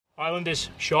Islanders,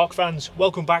 shark fans,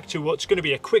 welcome back to what's going to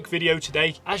be a quick video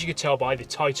today. As you can tell by the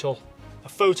title, a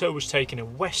photo was taken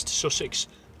in West Sussex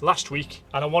last week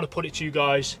and I want to put it to you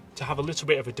guys to have a little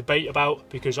bit of a debate about,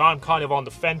 because I'm kind of on the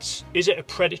fence. Is it a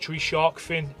predatory shark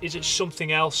fin? Is it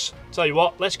something else? Tell you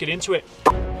what, let's get into it.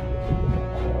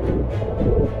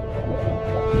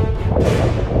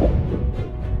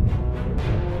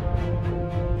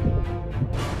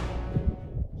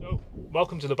 So,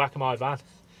 welcome to the back of my van.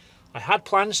 I had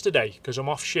plans today, because I'm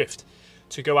off shift,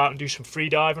 to go out and do some free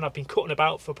diving. I've been cutting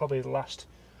about for probably the last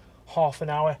half an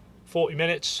hour, 40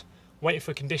 minutes, waiting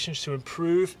for conditions to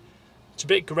improve. It's a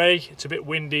bit grey, it's a bit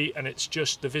windy, and it's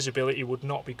just the visibility would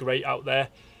not be great out there.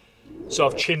 So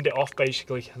I've chinned it off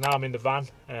basically, and now I'm in the van.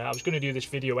 I was going to do this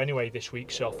video anyway this week,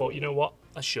 so I thought, you know what,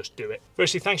 let's just do it.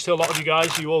 Firstly, thanks to a lot of you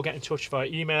guys. You all get in touch via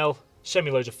email, send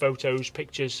me loads of photos,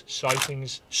 pictures,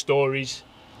 sightings, stories.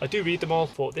 I do read them all.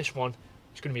 Thought this one,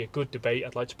 it's going to be a good debate.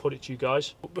 I'd like to put it to you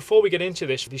guys. But before we get into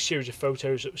this series of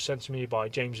photos that was sent to me by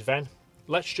James Venn,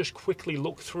 let's just quickly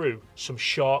look through some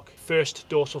shark first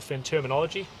dorsal fin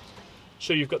terminology.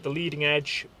 So you've got the leading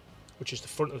edge, which is the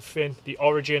front of the fin, the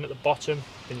origin at the bottom,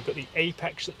 then you've got the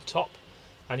apex at the top.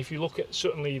 And if you look at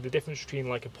certainly the difference between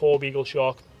like a Porbeagle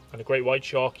shark and a great white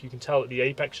shark, you can tell that the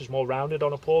apex is more rounded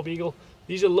on a Porbeagle.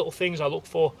 These are little things I look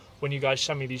for when you guys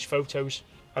send me these photos.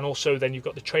 And also then you've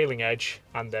got the trailing edge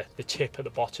and the tip at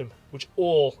the bottom, which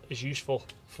all is useful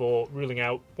for ruling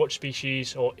out what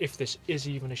species or if this is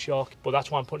even a shark. But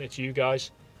that's why I'm putting it to you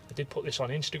guys. I did put this on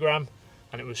Instagram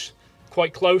and it was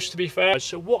quite close, to be fair.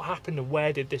 So what happened and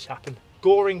where did this happen?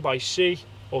 Goring-on-sea,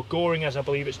 or Goring as I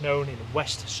believe it's known, in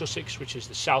West Sussex, which is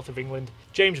the south of England.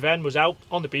 James Venn was out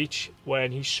on the beach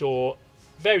when he saw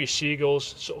various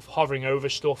seagulls sort of hovering over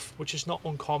stuff, which is not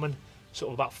uncommon, sort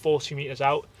of about 40 metres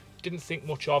out. Didn't think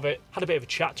much of it. Had a bit of a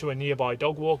chat to a nearby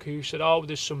dog walker who said, oh,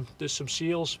 there's some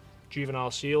seals,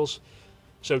 juvenile seals.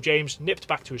 So James nipped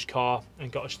back to his car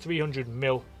and got his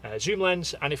 300mm zoom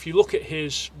lens. And if you look at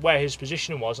where his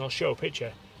positioning was, and I'll show a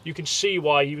picture, you can see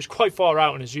why he was quite far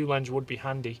out and a zoom lens would be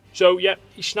handy. So yeah,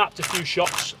 he snapped a few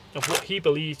shots of what he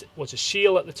believed was a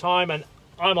seal at the time, and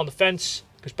I'm on the fence,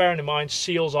 because bearing in mind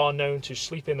seals are known to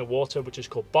sleep in the water, which is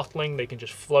called bottling. They can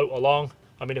just float along.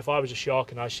 I mean, if I was a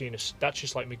shark and I seen this, that's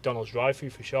just like McDonald's drive-thru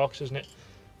for sharks, isn't it?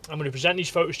 I'm going to present these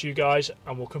photos to you guys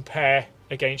and we'll compare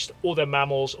against other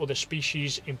mammals, other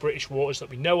species in British waters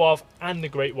that we know of, and the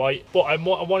great white. But I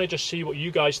want to just see what you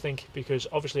guys think, because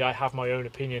obviously I have my own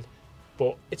opinion,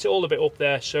 but it's all a bit up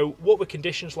there. So what were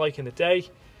conditions like in the day?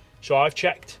 So I've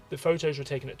checked, the photos were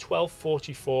taken at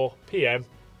 12:44 p.m,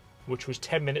 which was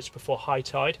 10 minutes before high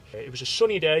tide. It was a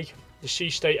sunny day. The sea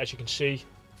state, as you can see,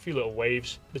 few little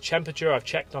waves. The temperature I've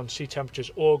checked on Sea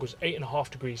Temperatures Org was 8.5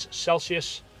 degrees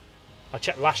Celsius. I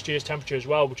checked last year's temperature as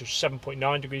well, which was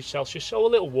 7.9 degrees Celsius, so a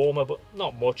little warmer, but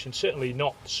not much, and certainly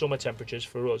not summer temperatures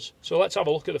for us. So let's have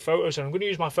a look at the photos, and I'm going to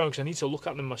use my phone because I need to look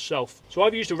at them myself. So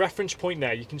I've used a reference point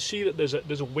there. You can see that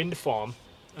there's a wind farm,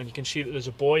 and you can see that there's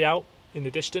a buoy out in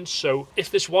the distance. So if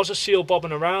this was a seal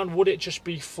bobbing around, would it just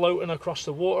be floating across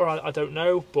the water? I don't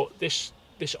know, but this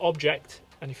object,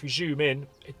 and if you zoom in,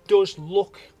 it does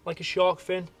look like a shark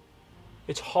fin.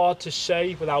 It's hard to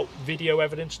say without video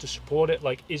evidence to support it.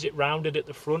 Like, is it rounded at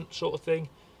the front, sort of thing?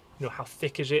 You know, how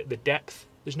thick is it, the depth?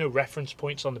 There's no reference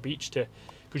points on the beach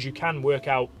because you can work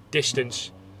out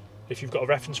distance if you've got a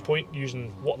reference point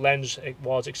using what lens it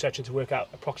was, etc., to work out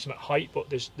approximate height, but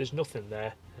there's nothing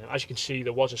there. As you can see,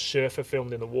 there was a surfer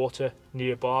filmed in the water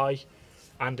nearby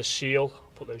and a seal.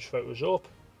 I'll put those photos up.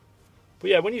 But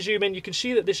yeah, when you zoom in, you can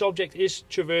see that this object is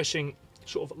traversing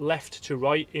sort of left to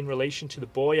right in relation to the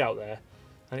buoy out there,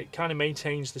 and it kind of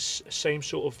maintains the same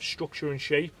sort of structure and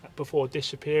shape before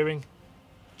disappearing.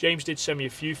 James did send me a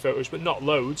few photos, but not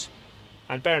loads,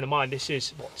 and bearing in mind this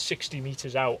is what, 60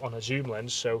 meters out on a zoom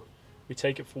lens, so we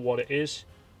take it for what it is.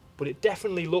 But it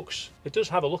definitely looks, it does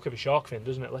have a look of a shark fin,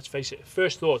 doesn't it? Let's face it,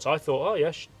 first thoughts, I thought, oh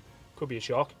yes, could be a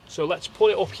shark. So let's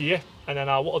put it up here, and then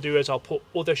what I'll do is I'll put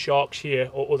other sharks here,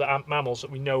 or other mammals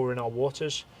that we know are in our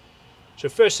waters. So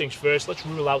first things first, let's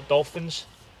rule out dolphins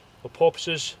or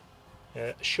porpoises.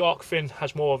 A shark fin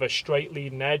has more of a straight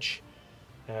leading edge,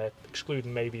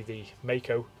 excluding maybe the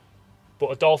Mako, but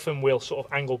a dolphin will sort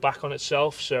of angle back on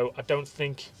itself, so I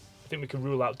think we can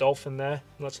rule out dolphin there.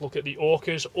 Let's look at the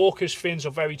orcas. Orcas' fins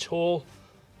are very tall.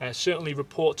 Certainly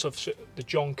reports of the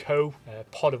John Coe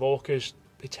pod of orcas,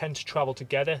 they tend to travel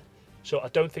together, so I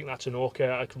don't think that's an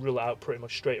orca. I can rule it out pretty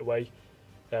much straight away.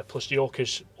 Plus the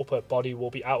orca's upper body will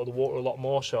be out of the water a lot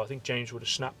more, so I think James would have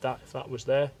snapped that if that was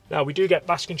there. Now we do get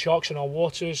basking sharks in our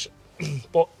waters.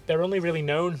 but they're only really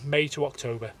known May to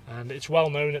October, and it's well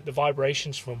known that the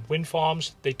vibrations from wind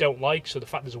farms they don't like. So the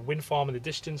fact there's a wind farm in the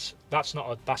distance, that's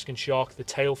not a basking shark. The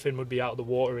tail fin would be out of the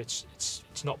water. It's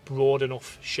not broad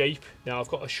enough shape. Now I've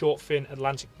got a short fin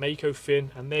Atlantic Mako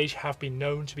fin, and they have been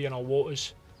known to be in our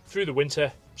waters through the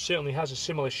winter. Certainly has a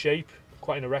similar shape,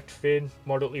 quite an erect fin,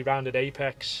 moderately rounded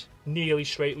apex, nearly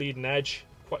straight leading edge,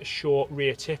 quite a short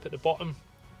rear tip at the bottom.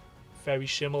 Very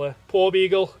similar.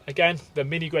 Porbeagle, again, the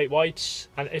mini great whites.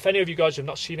 And if any of you guys have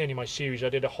not seen any of my series, I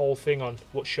did a whole thing on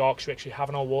what sharks we actually have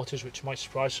in our waters, which might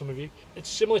surprise some of you. It's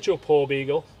similar to a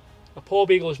Porbeagle. A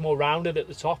Porbeagle is more rounded at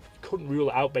the top. Couldn't rule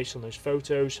it out based on those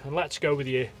photos. And let's go with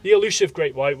the elusive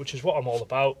great white, which is what I'm all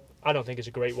about. I don't think it's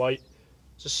a great white.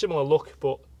 It's a similar look,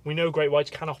 but we know great whites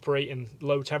can operate in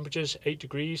low temperatures, 8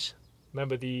 degrees.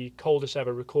 Remember, the coldest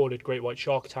ever recorded great white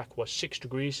shark attack was 6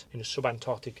 degrees in a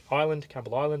subantarctic island,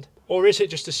 Campbell Island. Or is it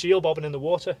just a seal bobbing in the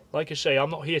water? Like I say, I'm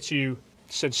not here to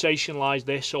sensationalize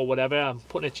this or whatever. I'm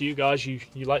putting it to you guys. You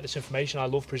like this information. I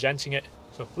love presenting it.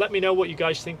 So let me know what you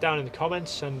guys think down in the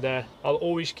comments, and I'll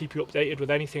always keep you updated with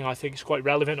anything I think is quite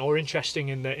relevant or interesting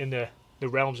in the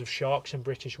realms of sharks in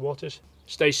British waters.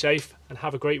 Stay safe and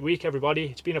have a great week, everybody.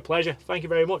 It's been a pleasure. Thank you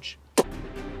very much.